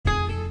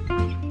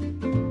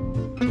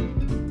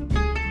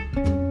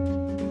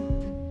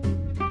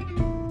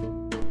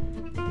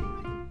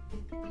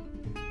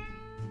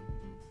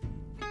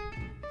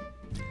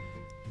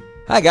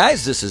Hi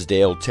guys, this is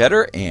Dale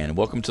Tedder, and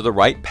welcome to the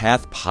Right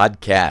Path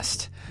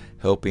Podcast,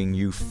 helping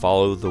you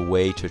follow the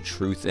way to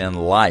truth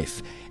and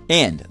life.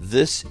 And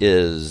this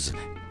is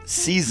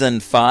Season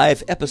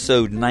 5,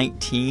 Episode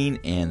 19,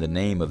 and the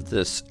name of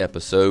this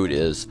episode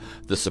is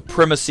The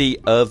Supremacy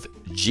of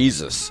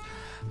Jesus.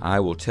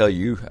 I will tell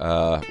you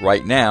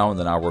right now, and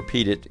then I'll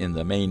repeat it in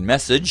the main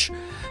message,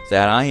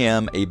 that I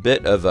am a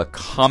bit of a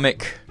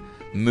comic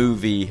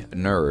movie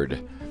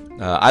nerd.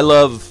 I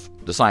love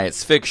the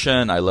science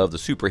fiction, I love the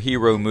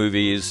superhero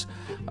movies,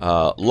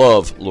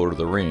 love Lord of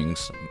the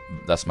Rings.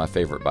 That's my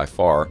favorite by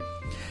far.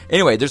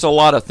 Anyway, there's a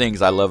lot of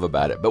things I love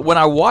about it. But when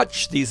I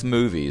watch these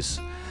movies,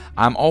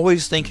 I'm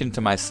always thinking to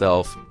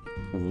myself,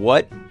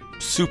 what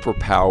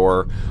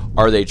superpower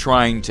are they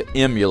trying to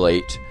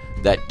emulate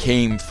that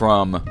came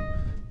from,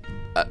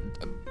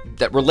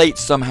 that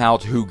relates somehow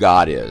to who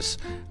God is?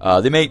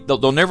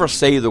 They'll never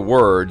say the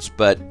words,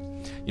 but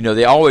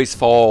they always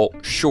fall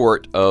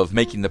short of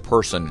making the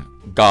person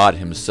God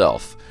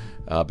himself,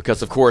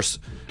 because of course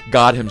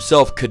God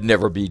himself could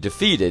never be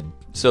defeated,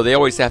 so they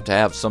always have to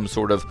have some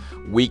sort of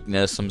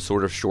weakness, some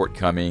sort of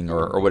shortcoming,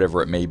 or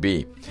whatever it may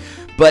be,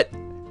 but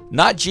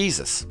not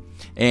Jesus.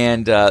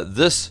 And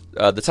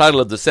the title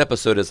of this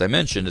episode, as I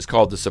mentioned, is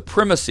called The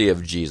Supremacy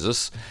of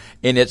Jesus,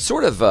 and it's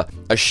sort of a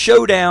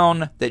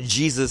showdown that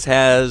Jesus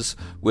has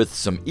with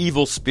some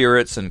evil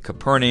spirits in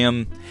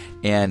Capernaum,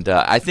 and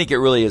I think it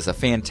really is a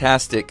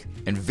fantastic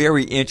and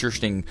very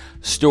interesting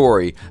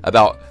story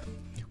about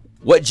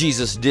what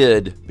Jesus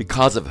did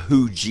because of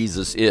who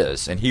Jesus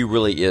is, and he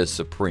really is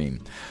supreme.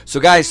 So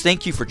guys,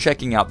 thank you for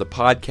checking out the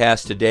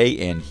podcast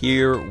today, and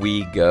here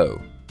we go.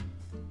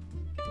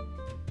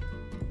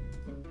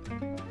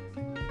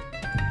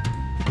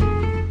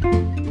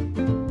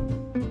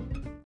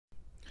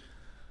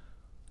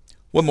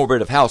 One more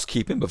bit of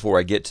housekeeping before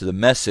I get to the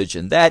message,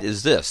 and that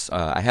is this.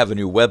 I have a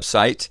new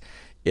website.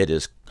 It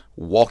is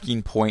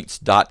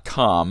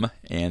walkingpoints.com,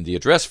 and the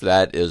address for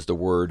that is the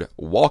word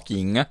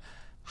walking-points.com.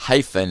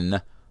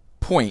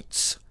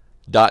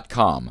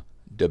 walking-points.com,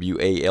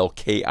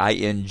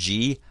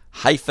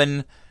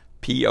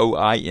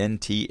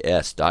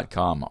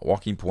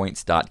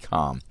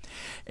 walkingpoints.com.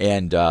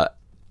 And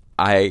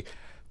I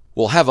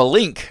will have a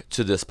link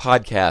to this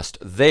podcast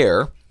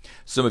there.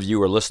 Some of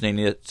you are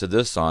listening to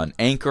this on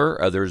Anchor.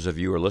 Others of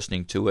you are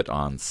listening to it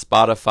on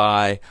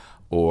Spotify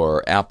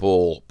or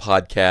Apple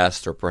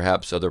Podcasts or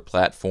perhaps other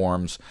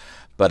platforms.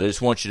 But I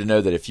just want you to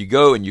know that if you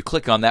go and you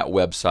click on that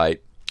website,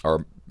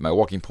 or my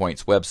Walking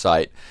Points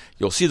website,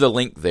 you'll see the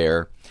link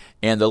there.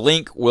 And the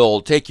link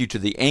will take you to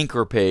the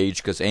Anchor page,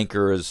 because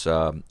Anchor is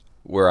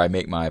where I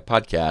make my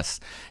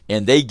podcasts.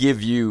 And they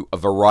give you a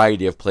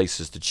variety of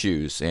places to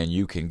choose. And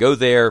you can go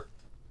there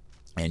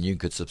and you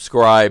could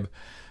subscribe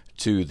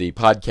to the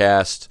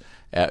podcast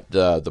at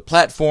the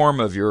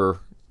platform of your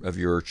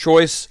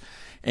choice.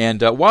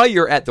 And while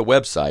you're at the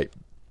website,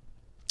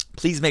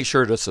 please make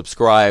sure to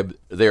subscribe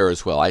there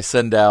as well. I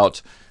send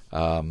out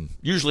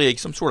usually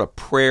some sort of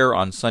prayer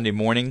on Sunday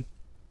morning,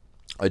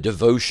 a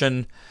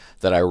devotion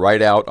that I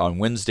write out on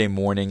Wednesday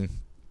morning.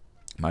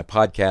 My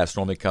podcast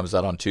normally comes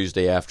out on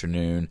Tuesday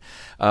afternoon.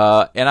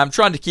 And I'm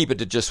trying to keep it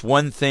to just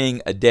one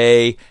thing a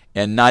day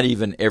and not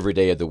even every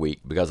day of the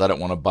week, because I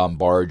don't want to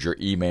bombard your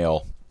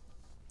email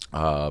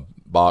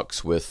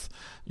box with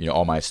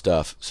all my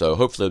stuff. So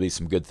hopefully there'll be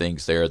some good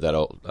things there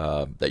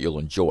that you'll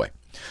enjoy.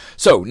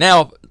 So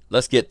now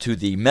let's get to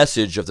the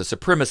message of the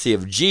supremacy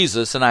of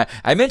Jesus. And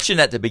I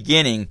mentioned at the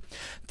beginning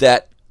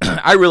that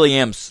I really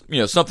am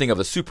something of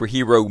a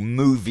superhero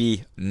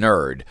movie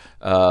nerd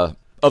of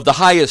the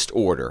highest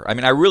order. I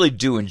mean, I really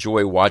do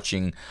enjoy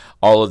watching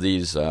all of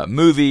these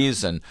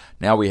movies, and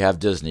now we have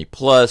Disney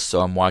Plus,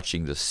 so I'm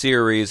watching the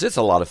series. It's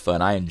a lot of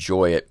fun. I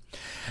enjoy it.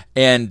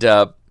 And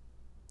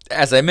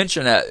as I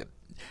mentioned,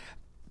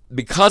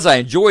 because I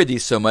enjoy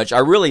these so much, I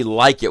really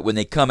like it when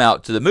they come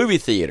out to the movie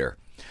theater.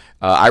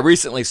 I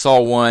recently saw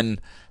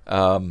one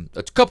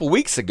a couple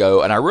weeks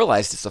ago, and I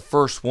realized it's the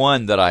first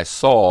one that I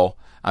saw.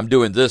 I'm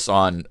doing this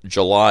on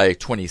July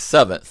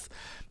 27th,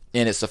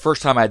 and it's the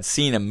first time I'd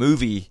seen a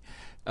movie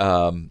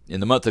in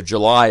the month of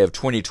July of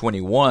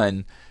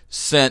 2021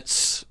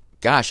 since,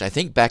 I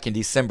think back in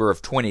December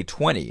of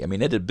 2020. I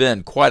mean, it had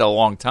been quite a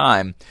long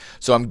time,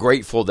 so I'm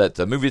grateful that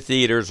the movie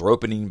theaters are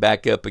opening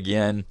back up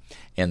again,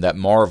 and that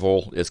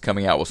Marvel is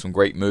coming out with some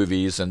great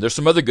movies, and there's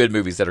some other good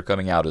movies that are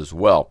coming out as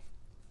well.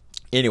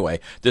 Anyway,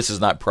 this is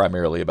not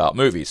primarily about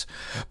movies.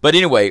 But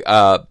anyway,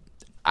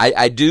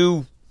 I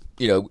do,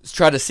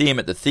 try to see them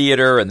at the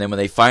theater, and then when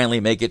they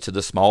finally make it to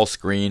the small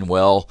screen,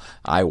 well,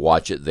 I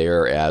watch it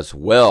there as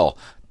well.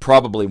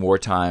 Probably more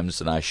times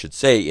than I should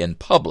say in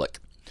public.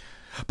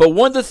 But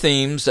one of the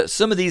themes that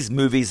some of these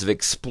movies have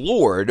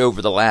explored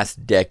over the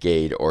last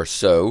decade or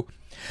so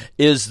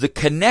is the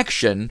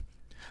connection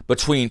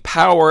between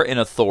power and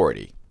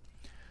authority.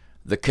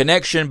 The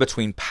connection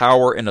between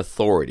power and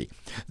authority.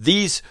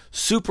 These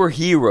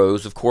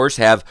superheroes, of course,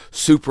 have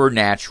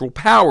supernatural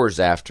powers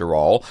after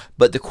all,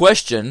 but the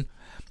question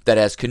that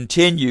has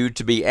continued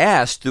to be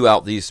asked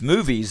throughout these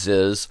movies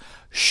is,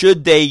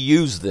 should they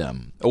use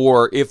them?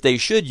 Or if they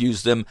should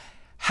use them,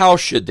 how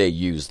should they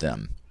use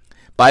them?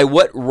 By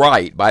what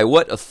right, by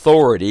what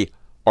authority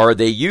are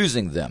they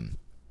using them?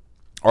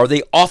 Are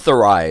they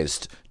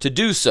authorized to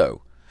do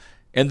so?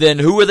 And then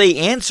who are they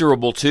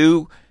answerable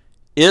to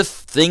if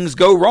things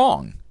go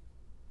wrong?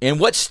 And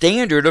what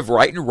standard of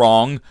right and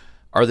wrong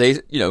are they,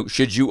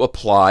 should you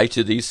apply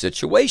to these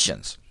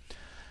situations?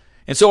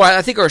 And so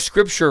I think our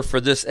scripture for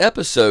this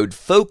episode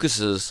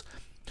focuses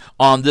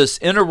on this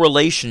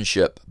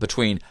interrelationship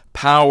between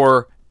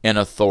power and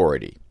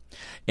authority.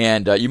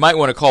 And you might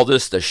want to call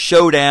this the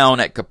showdown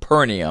at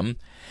Capernaum.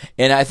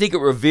 And I think it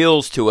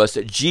reveals to us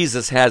that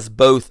Jesus has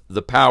both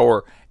the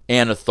power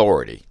and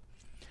authority.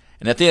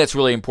 And I think that's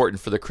really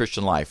important for the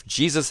Christian life.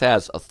 Jesus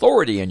has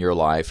authority in your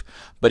life,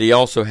 but he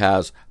also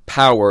has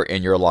power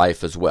in your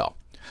life as well.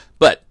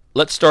 But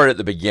let's start at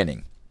the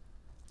beginning.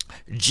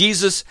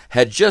 Jesus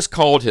had just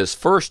called his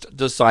first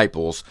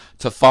disciples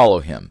to follow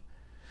him.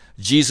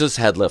 Jesus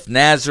had left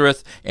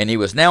Nazareth, and he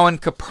was now in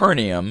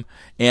Capernaum,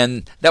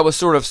 and that was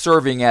sort of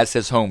serving as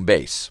his home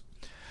base.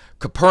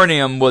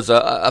 Capernaum was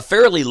a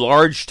fairly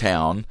large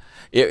town.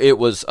 It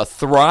was a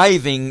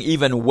thriving,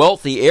 even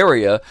wealthy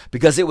area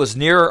because it was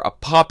near a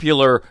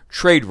popular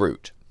trade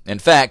route. In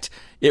fact,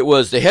 it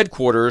was the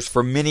headquarters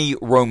for many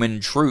Roman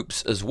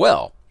troops as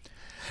well.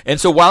 And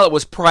so while it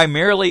was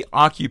primarily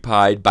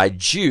occupied by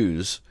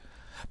Jews,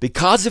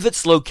 because of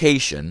its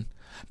location,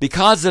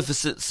 because of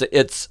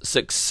its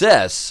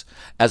success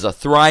as a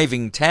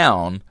thriving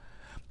town,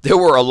 there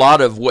were a lot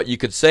of what you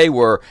could say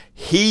were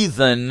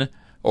heathen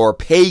or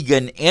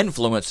pagan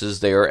influences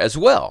there as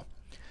well.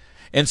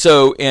 And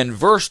so in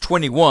verse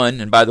 21,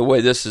 and by the way,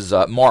 this is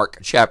Mark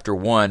chapter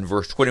 1,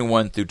 verse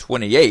 21 through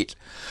 28.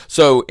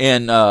 So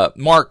in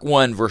Mark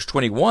 1, verse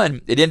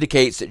 21, it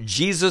indicates that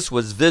Jesus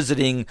was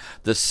visiting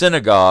the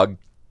synagogue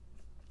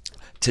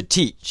to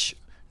teach.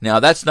 Now,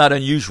 that's not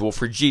unusual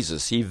for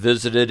Jesus. He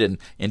visited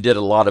and did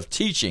a lot of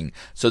teaching,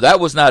 so that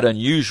was not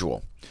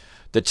unusual.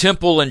 The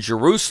temple in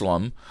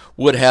Jerusalem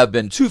would have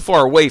been too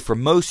far away for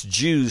most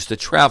Jews to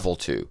travel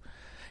to.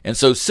 And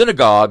so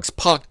synagogues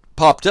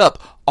popped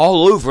up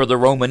all over the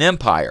Roman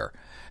Empire.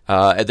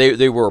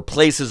 They were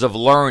places of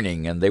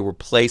learning, and they were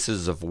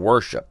places of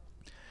worship.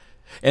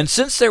 And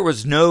since there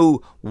was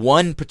no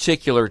one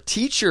particular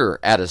teacher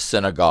at a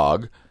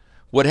synagogue,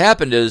 what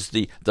happened is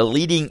the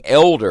leading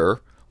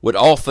elder would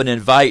often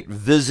invite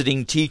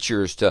visiting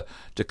teachers to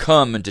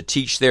come and to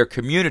teach their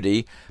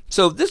community.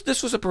 So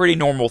this was a pretty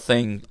normal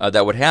thing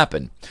that would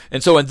happen.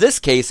 And so in this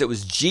case, it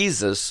was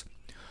Jesus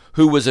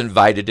who was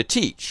invited to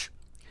teach.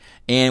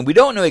 And we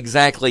don't know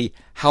exactly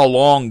how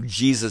long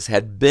Jesus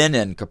had been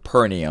in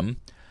Capernaum,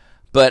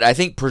 but I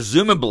think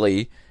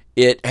presumably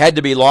it had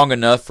to be long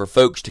enough for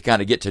folks to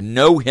kind of get to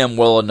know him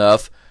well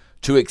enough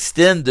to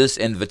extend this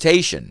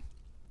invitation.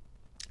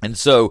 And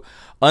so,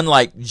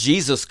 unlike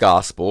Jesus'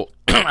 gospel,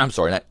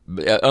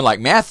 unlike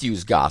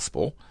Matthew's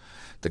gospel,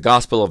 the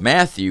Gospel of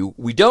Matthew,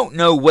 we don't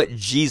know what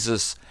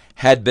Jesus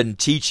had been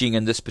teaching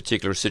in this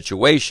particular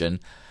situation,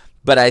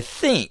 but I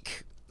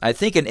think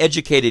an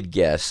educated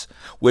guess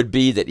would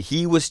be that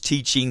he was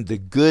teaching the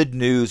good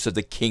news of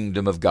the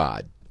kingdom of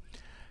God.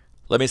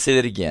 Let me say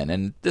that again,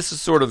 and this is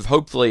sort of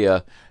hopefully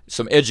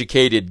some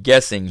educated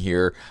guessing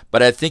here,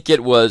 but I think he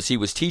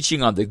was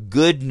teaching on the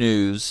good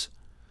news,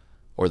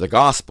 or the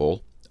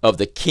gospel, of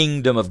the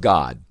kingdom of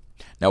God.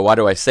 Now, why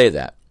do I say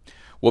that?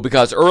 Well,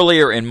 because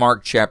earlier in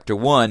Mark chapter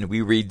 1,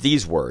 we read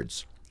these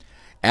words.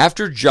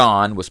 After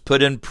John was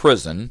put in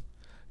prison,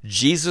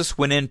 Jesus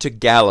went into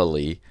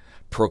Galilee,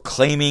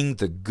 proclaiming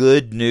the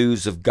good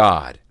news of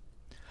God.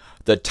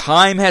 The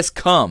time has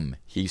come,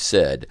 he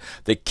said.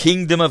 The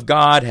kingdom of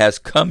God has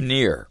come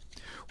near.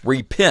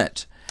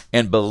 Repent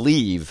and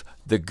believe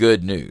the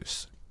good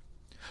news.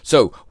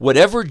 So,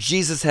 whatever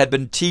Jesus had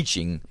been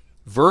teaching,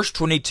 verse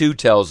 22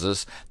 tells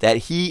us that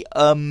he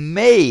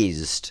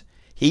amazed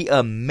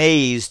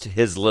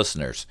his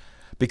listeners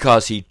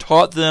because he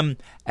taught them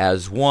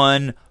as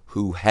one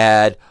who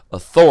had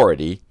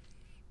authority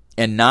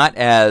and not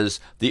as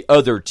the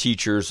other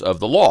teachers of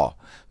the law.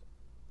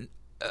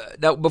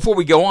 Now, before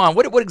we go on,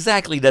 what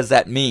exactly does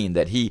that mean,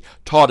 that he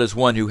taught as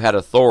one who had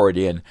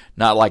authority and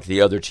not like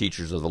the other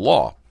teachers of the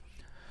law?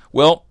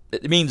 Well,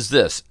 it means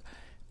this.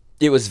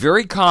 It was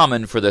very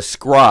common for the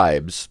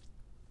scribes,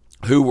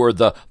 who were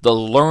the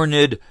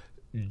learned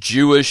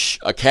Jewish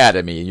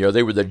academy.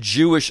 They were the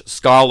Jewish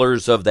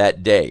scholars of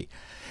that day.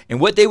 And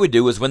what they would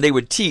do is when they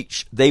would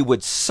teach, they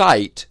would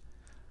cite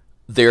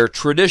their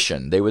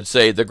tradition. They would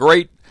say, the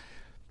great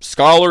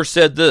scholar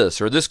said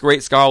this, or this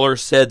great scholar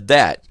said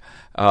that.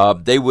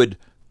 They would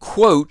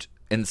quote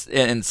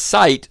and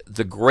cite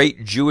the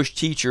great Jewish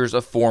teachers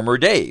of former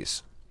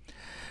days.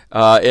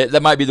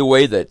 That might be the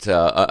way that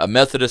a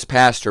Methodist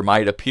pastor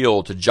might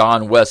appeal to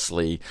John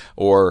Wesley,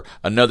 or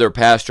another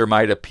pastor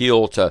might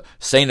appeal to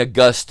St.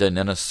 Augustine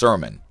in a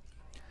sermon.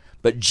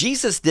 But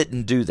Jesus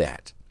didn't do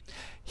that.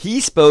 He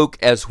spoke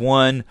as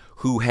one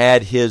who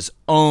had his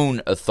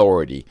own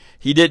authority.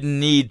 He didn't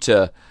need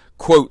to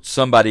quote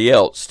somebody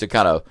else to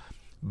kind of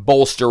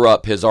bolster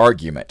up his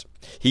argument.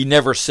 He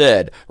never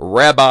said,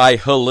 Rabbi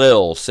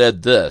Hillel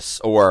said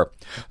this, or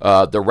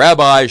the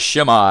Rabbi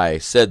Shammai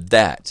said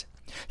that.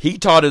 He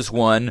taught as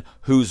one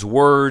whose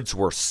words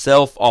were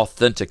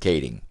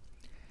self-authenticating.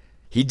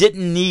 He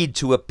didn't need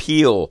to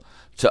appeal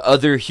to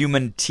other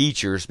human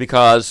teachers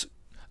because,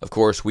 of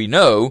course, we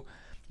know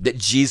that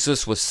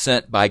Jesus was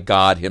sent by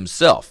God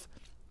himself.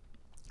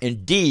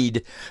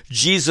 Indeed,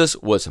 Jesus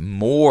was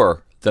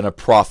more than a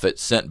prophet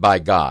sent by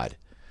God.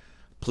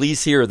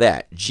 Please hear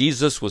that.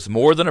 Jesus was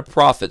more than a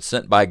prophet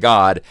sent by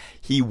God.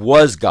 He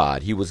was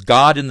God. He was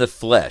God in the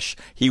flesh.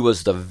 He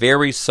was the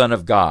very Son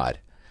of God.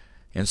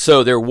 And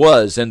so there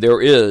was and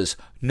there is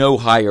no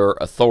higher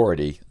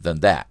authority than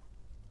that.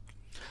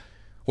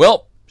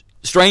 Well,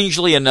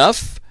 strangely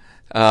enough,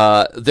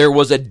 there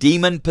was a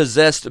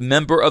demon-possessed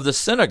member of the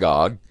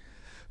synagogue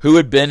who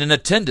had been in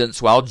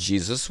attendance while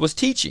Jesus was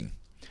teaching.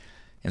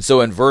 And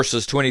so in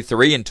verses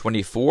 23 and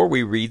 24,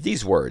 we read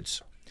these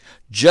words.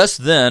 Just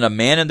then a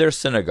man in their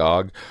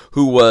synagogue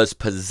who was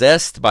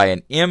possessed by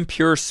an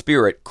impure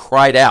spirit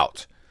cried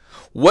out,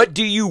 What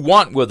do you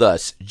want with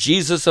us,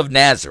 Jesus of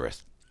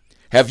Nazareth?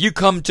 Have you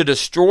come to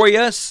destroy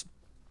us?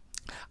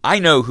 I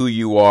know who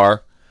you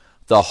are,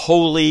 the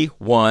Holy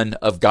One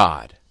of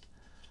God.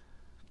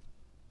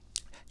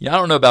 I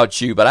don't know about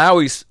you, but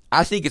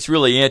I think it's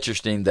really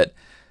interesting that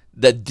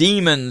the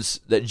demons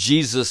that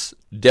Jesus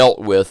dealt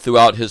with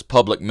throughout his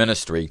public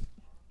ministry,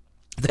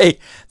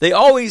 they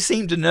always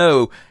seem to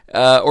know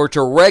or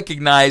to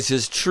recognize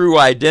his true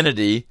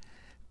identity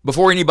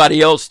before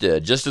anybody else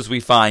did, just as we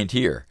find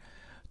here.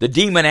 The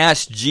demon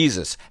asked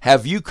Jesus,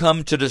 Have you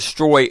come to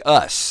destroy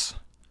us?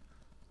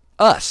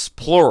 Us,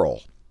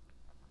 plural.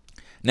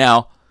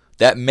 Now,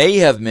 that may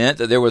have meant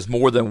that there was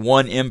more than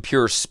one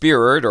impure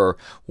spirit or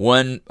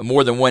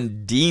more than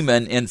one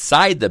demon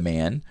inside the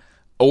man,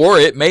 or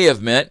it may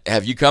have meant,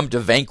 have you come to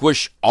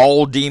vanquish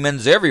all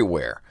demons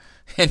everywhere?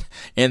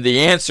 And the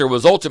answer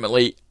was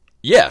ultimately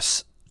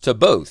yes to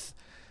both.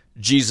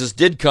 Jesus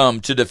did come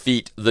to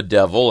defeat the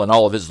devil and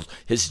all of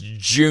his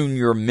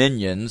junior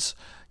minions.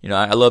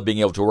 I love being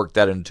able to work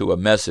that into a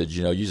message,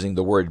 using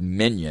the word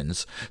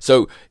minions.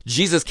 So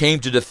Jesus came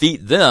to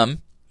defeat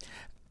them.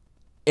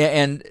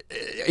 And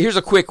here's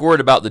a quick word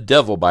about the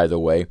devil, by the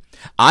way.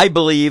 I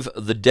believe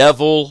the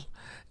devil,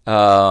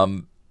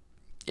 I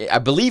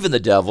believe in the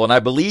devil and I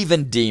believe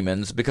in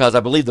demons because I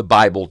believe the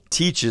Bible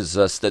teaches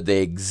us that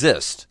they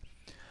exist.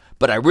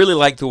 But I really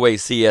like the way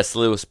C.S.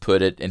 Lewis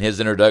put it in his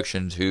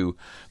introduction to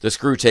the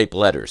Screwtape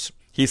Letters.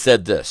 He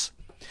said this,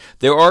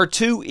 There are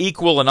two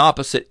equal and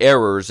opposite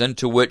errors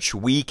into which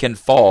we can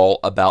fall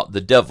about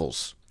the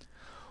devils.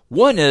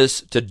 One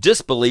is to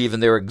disbelieve in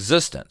their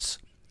existence,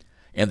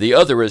 and the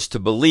other is to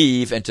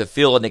believe and to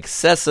feel an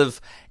excessive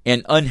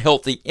and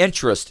unhealthy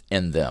interest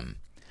in them.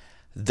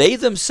 They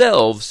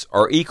themselves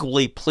are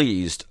equally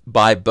pleased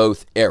by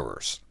both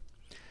errors.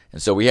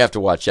 And so we have to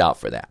watch out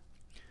for that.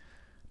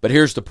 But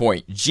here's the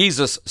point.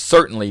 Jesus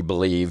certainly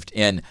believed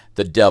in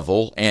the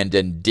devil and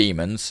in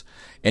demons,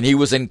 and he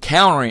was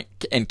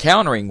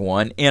encountering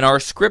one in our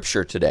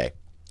scripture today.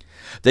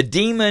 The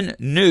demon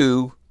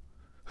knew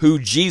who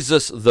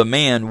Jesus the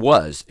man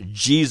was,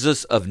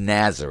 Jesus of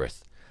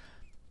Nazareth.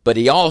 But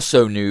he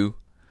also knew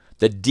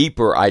the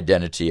deeper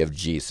identity of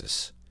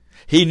Jesus.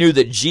 He knew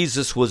that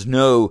Jesus was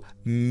no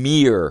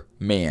mere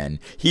man.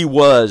 He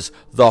was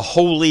the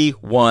Holy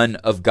One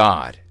of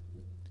God.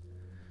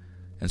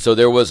 And so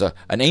there was an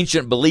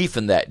ancient belief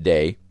in that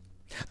day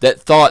that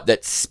thought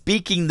that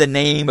speaking the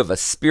name of a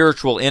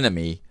spiritual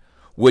enemy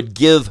would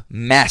give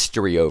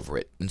mastery over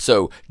it. And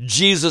so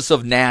Jesus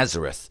of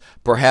Nazareth,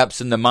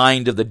 perhaps in the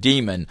mind of the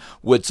demon,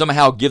 would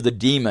somehow give the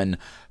demon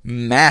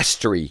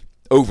mastery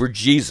over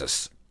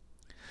Jesus.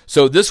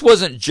 So this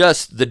wasn't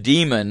just the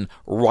demon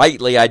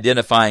rightly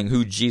identifying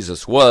who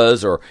Jesus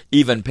was or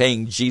even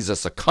paying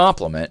Jesus a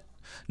compliment.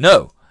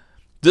 No.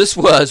 This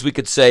was, we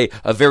could say,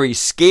 a very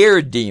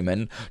scared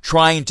demon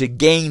trying to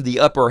gain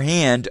the upper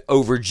hand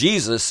over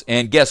Jesus,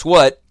 and guess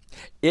what?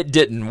 It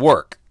didn't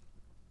work.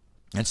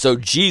 And so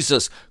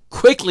Jesus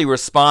quickly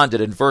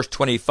responded in verse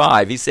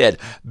 25. He said,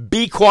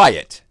 Be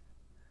quiet.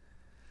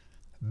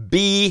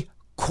 Be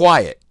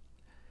quiet.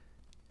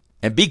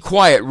 And be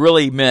quiet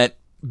really meant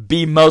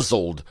be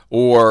muzzled,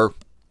 or,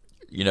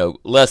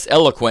 less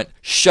eloquent,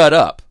 shut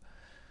up.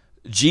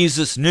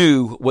 Jesus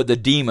knew what the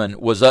demon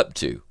was up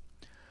to.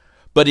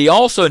 But he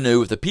also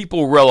knew if the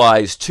people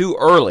realized too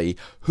early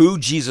who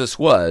Jesus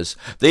was,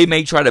 they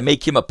may try to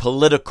make him a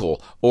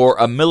political or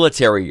a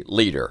military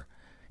leader.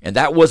 And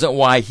that wasn't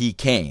why he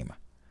came.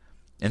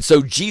 And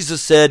so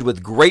Jesus said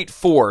with great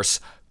force,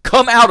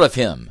 Come out of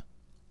him.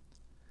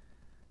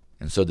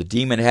 And so the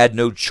demon had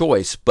no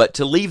choice but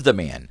to leave the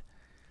man.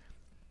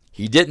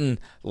 He didn't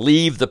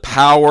leave the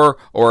power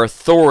or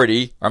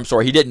authority,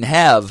 he didn't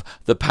have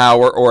the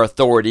power or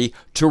authority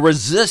to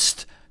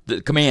resist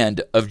the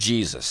command of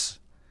Jesus.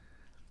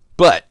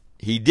 But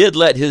he did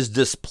let his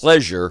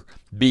displeasure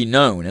be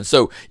known. And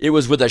so it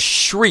was with a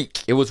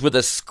shriek, it was with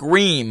a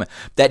scream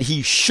that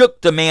he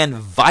shook the man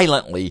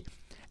violently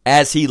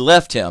as he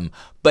left him,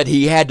 but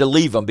he had to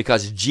leave him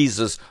because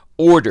Jesus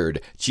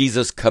ordered,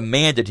 Jesus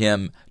commanded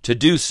him to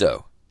do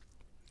so.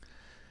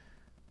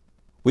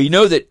 We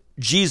know that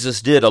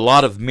Jesus did a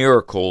lot of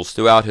miracles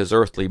throughout his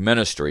earthly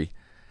ministry,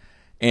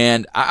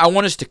 and I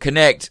want us to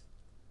connect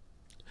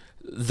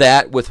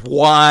that with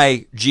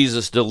why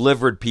Jesus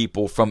delivered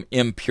people from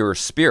impure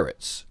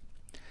spirits.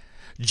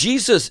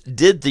 Jesus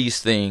did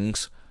these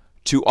things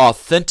to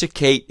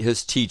authenticate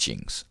his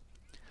teachings.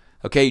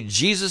 Okay,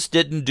 Jesus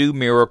didn't do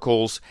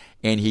miracles,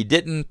 and he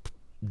didn't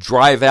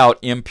drive out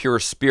impure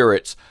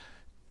spirits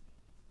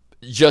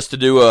just to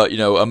do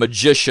a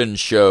magician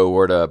show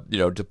or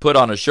to put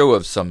on a show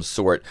of some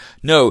sort.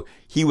 No,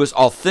 he was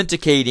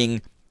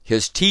authenticating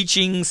his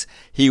teachings.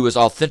 He was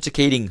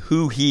authenticating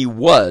who he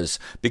was,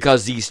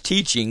 because these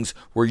teachings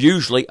were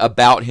usually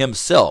about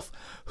himself,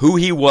 who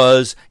he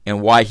was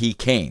and why he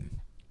came.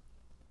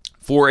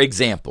 For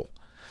example,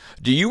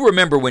 do you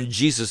remember when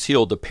Jesus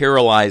healed the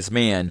paralyzed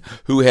man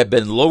who had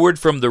been lowered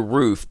from the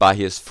roof by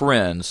his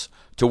friends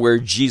to where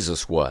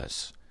Jesus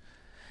was?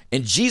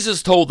 And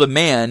Jesus told the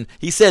man,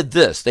 he said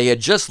this, they had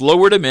just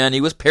lowered him in,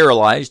 he was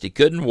paralyzed, he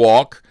couldn't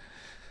walk,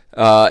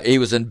 he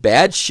was in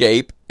bad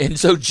shape, and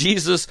so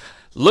Jesus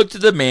looked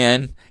at the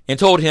man and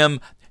told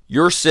him,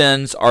 your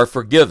sins are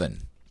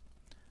forgiven.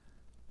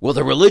 Well,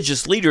 the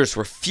religious leaders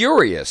were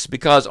furious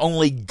because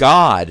only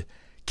God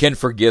can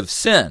forgive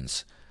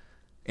sins.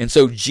 And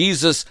so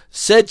Jesus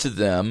said to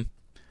them,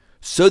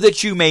 so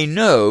that you may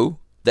know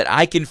that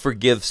I can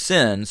forgive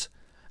sins,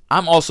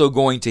 I'm also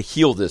going to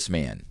heal this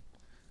man.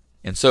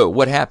 And so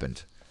what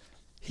happened?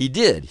 He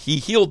did. He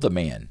healed the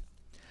man.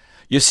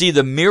 You see,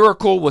 the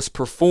miracle was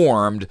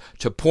performed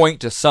to point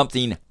to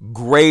something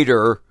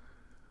greater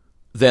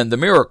than the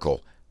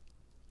miracle.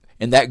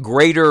 And that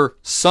greater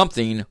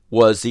something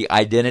was the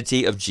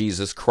identity of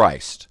Jesus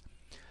Christ.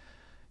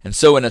 And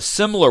so in a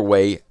similar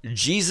way,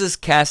 Jesus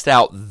cast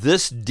out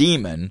this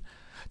demon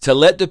to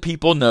let the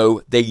people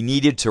know they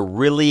needed to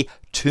really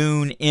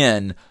tune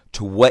in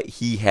to what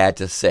he had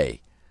to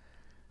say.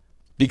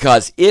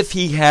 Because if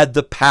he had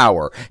the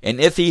power and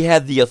if he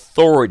had the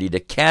authority to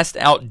cast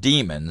out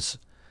demons,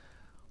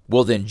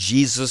 well, then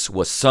Jesus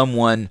was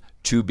someone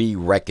to be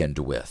reckoned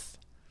with.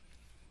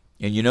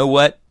 And you know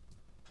what?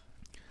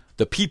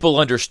 The people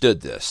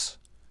understood this.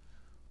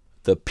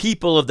 The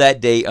people of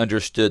that day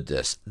understood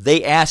this.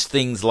 They asked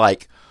things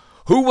like,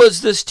 who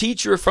was this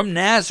teacher from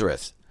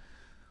Nazareth?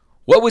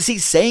 What was he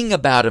saying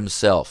about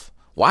himself?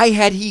 Why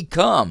had he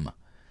come?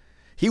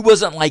 He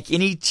wasn't like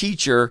any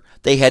teacher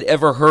they had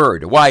ever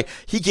heard. Why,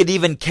 he could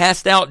even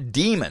cast out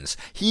demons.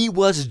 He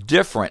was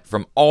different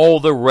from all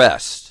the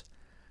rest.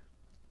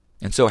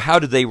 And so how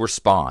did they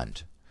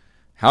respond?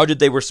 How did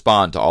they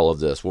respond to all of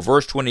this? Well,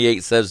 verse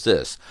 28 says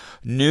this,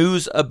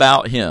 news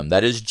about him,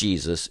 that is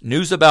Jesus,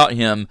 news about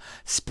him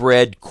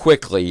spread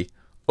quickly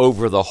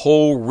over the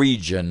whole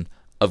region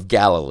of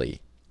Galilee.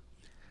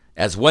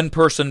 As one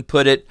person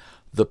put it,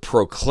 the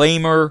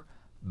proclaimer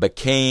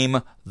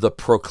became the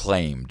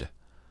proclaimed.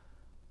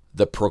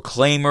 The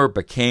proclaimer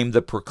became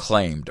the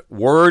proclaimed.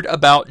 Word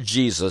about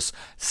Jesus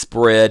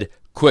spread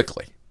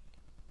quickly.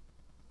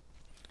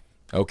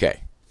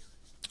 Okay.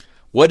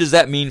 What does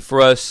that mean for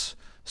us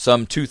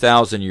some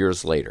 2,000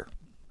 years later?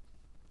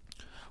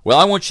 Well,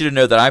 I want you to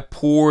know that I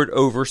pored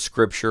over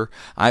Scripture.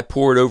 I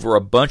pored over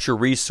a bunch of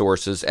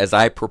resources as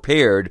I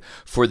prepared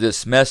for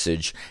this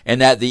message.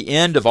 And at the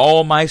end of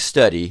all my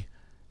study,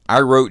 I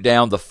wrote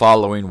down the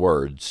following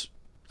words.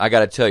 I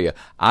got to tell you,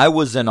 I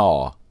was in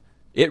awe.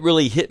 It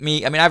really hit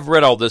me. I mean, I've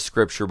read all this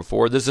Scripture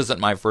before. This isn't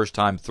my first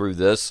time through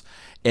this.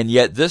 And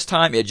yet this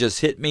time it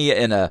just hit me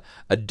in a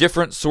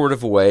different sort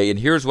of way. And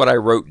here's what I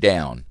wrote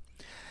down.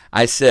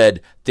 I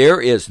said, there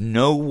is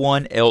no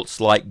one else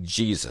like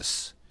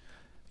Jesus.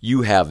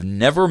 You have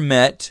never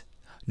met,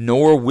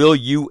 nor will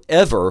you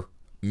ever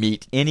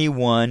meet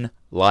anyone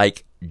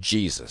like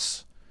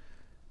Jesus.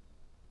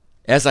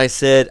 As I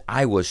said,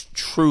 I was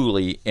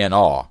truly in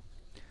awe.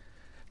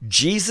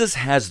 Jesus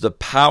has the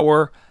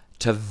power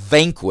to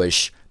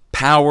vanquish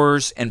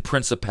powers and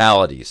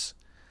principalities,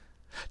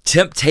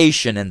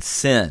 temptation and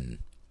sin,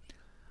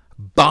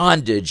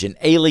 bondage and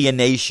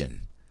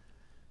alienation,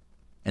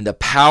 and the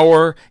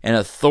power and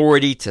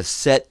authority to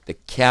set the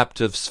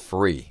captives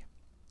free.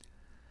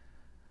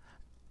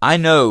 I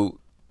know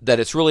that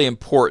it's really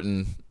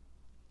important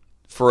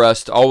for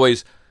us to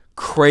always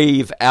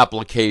crave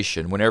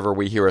application whenever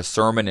we hear a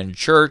sermon in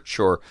church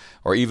or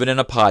even in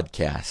a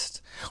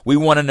podcast. We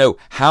want to know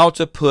how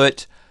to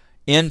put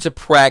into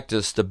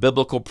practice the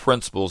biblical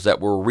principles that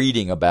we're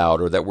reading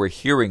about or that we're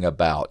hearing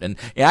about. And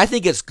I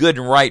think it's good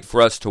and right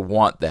for us to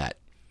want that.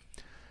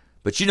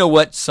 But you know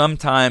what?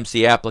 Sometimes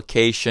the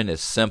application is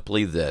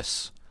simply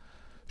this: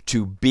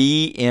 to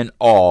be in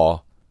awe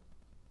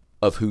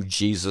of who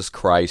Jesus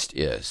Christ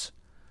is.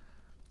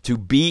 To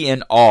be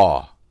in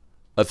awe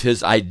of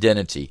his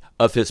identity,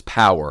 of his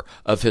power,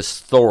 of his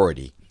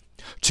authority.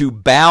 To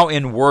bow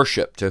in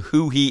worship to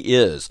who he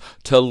is.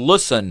 To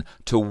listen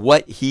to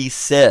what he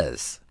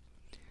says.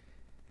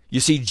 You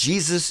see,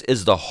 Jesus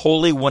is the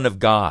Holy One of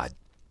God.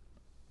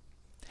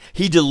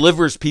 He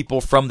delivers people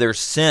from their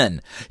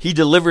sin. He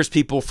delivers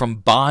people from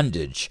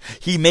bondage.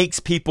 He makes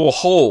people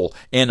whole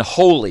and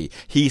holy.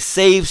 He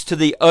saves to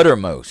the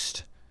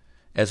uttermost,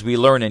 as we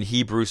learn in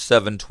Hebrews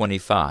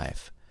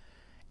 7:25.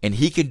 And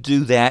he can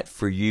do that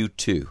for you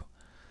too,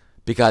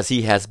 because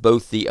he has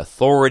both the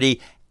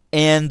authority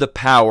and the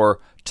power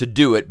to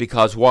do it.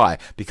 Because why?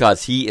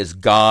 Because he is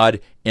God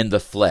in the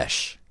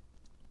flesh.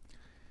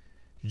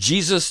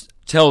 Jesus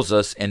tells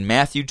us in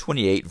Matthew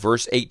 28,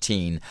 verse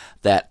 18,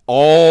 that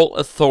all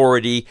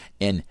authority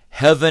in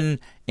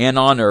heaven and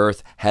on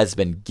earth has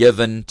been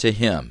given to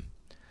him.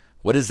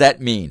 What does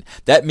that mean?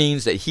 That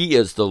means that he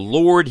is the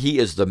Lord, he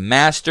is the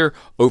master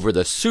over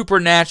the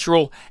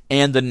supernatural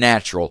and the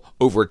natural,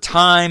 over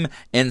time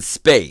and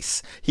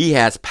space. He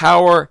has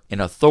power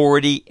and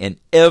authority in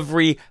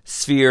every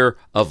sphere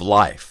of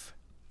life.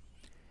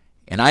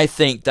 And I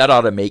think that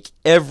ought to make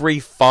every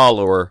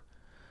follower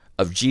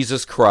of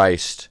Jesus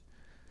Christ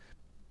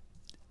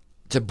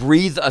to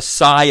breathe a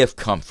sigh of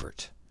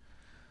comfort.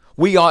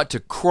 We ought to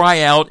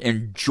cry out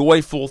in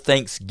joyful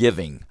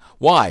thanksgiving.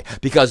 Why?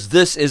 Because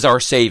this is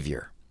our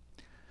Savior.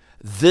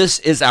 This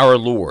is our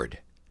Lord.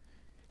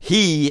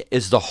 He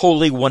is the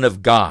Holy One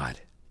of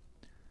God.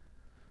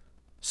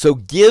 So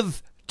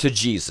give to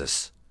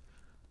Jesus.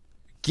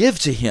 Give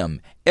to him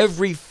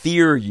every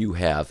fear you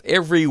have,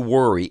 every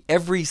worry,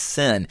 every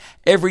sin,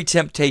 every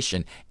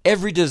temptation,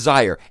 every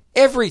desire,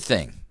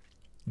 everything.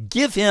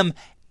 Give him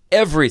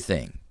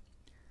everything.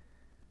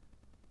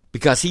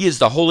 Because he is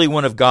the Holy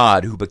One of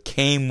God who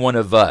became one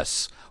of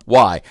us.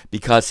 Why?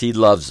 Because he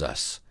loves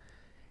us.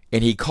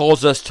 And he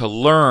calls us to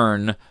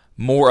learn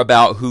more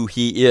about who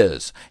he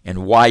is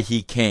and why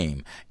he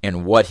came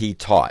and what he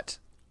taught.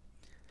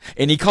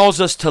 And he calls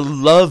us to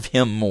love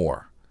him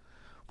more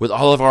with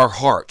all of our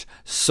heart,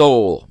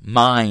 soul,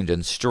 mind,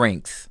 and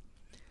strength.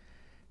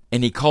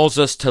 And he calls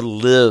us to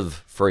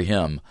live for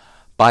him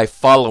by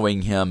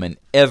following him in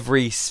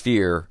every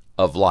sphere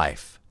of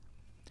life.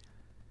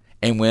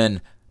 And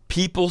when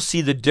people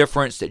see the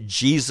difference that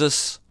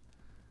Jesus,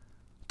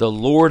 the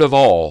Lord of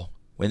all,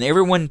 when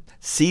everyone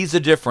sees the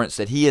difference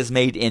that he has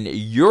made in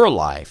your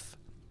life,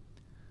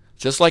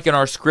 just like in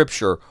our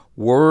scripture,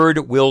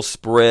 word will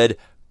spread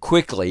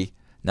quickly,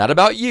 not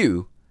about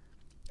you,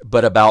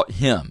 but about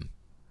him.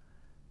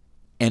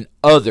 And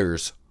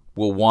others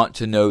will want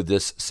to know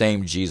this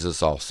same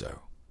Jesus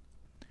also.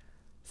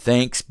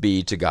 Thanks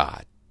be to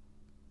God.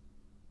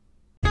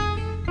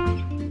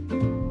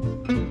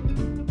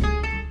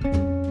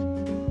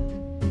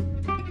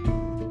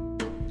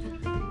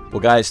 Well,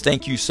 guys,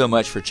 thank you so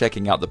much for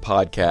checking out the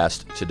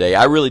podcast today.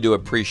 I really do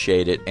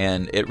appreciate it,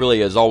 and it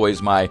really is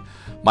always my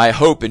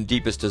hope and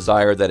deepest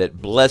desire that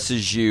it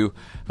blesses you,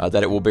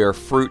 that it will bear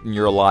fruit in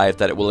your life,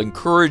 that it will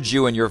encourage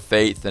you in your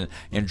faith and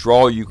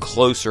draw you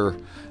closer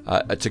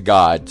to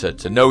God,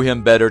 to know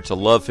him better, to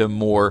love him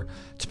more,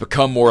 to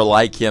become more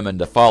like him, and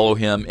to follow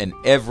him in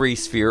every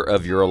sphere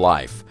of your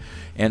life.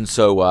 And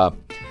so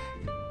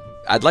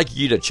I'd like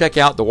you to check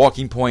out the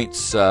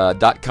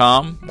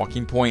walkingpoints.com,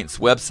 Walking Points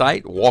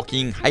website,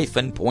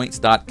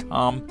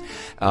 walking-points.com.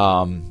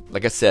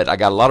 Like I said, I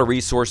got a lot of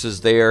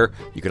resources there.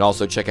 You can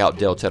also check out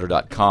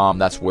daletedder.com.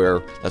 That's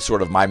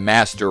sort of my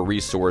master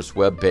resource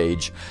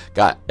webpage.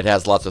 It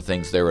has lots of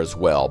things there as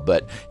well.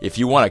 But if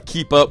you want to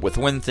keep up with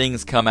when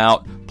things come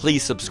out,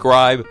 please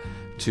subscribe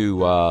to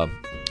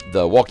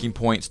the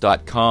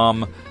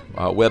walkingpoints.com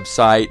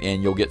website,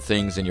 and you'll get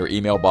things in your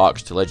email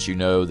box to let you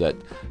know that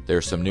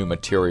there's some new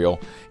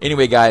material.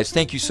 Anyway, guys,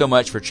 thank you so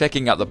much for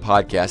checking out the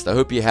podcast. I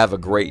hope you have a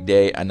great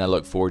day, and I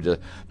look forward to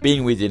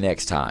being with you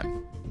next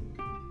time.